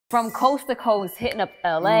From coast to coast, hitting up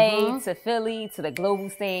LA to Philly to the global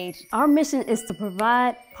stage. Our mission is to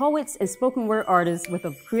provide poets and spoken word artists with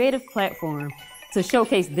a creative platform to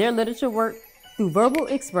showcase their literature work through verbal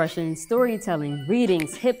expression, storytelling,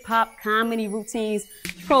 readings, hip-hop, comedy routines,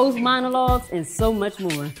 prose monologues, and so much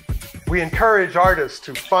more. We encourage artists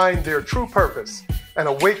to find their true purpose and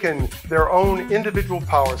awaken their own individual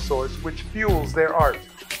power source, which fuels their art.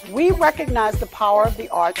 We recognize the power of the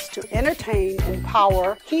arts to entertain,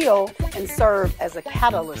 empower, heal, and serve as a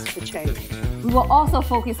catalyst for change. We will also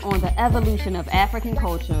focus on the evolution of African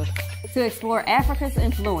culture to explore Africa's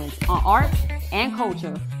influence on art and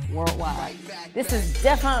culture worldwide. This is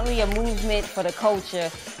definitely a movement for the culture,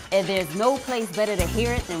 and there's no place better to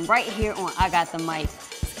hear it than right here on I Got the Mic.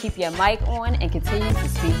 Keep your mic on and continue to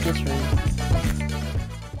speak your truth.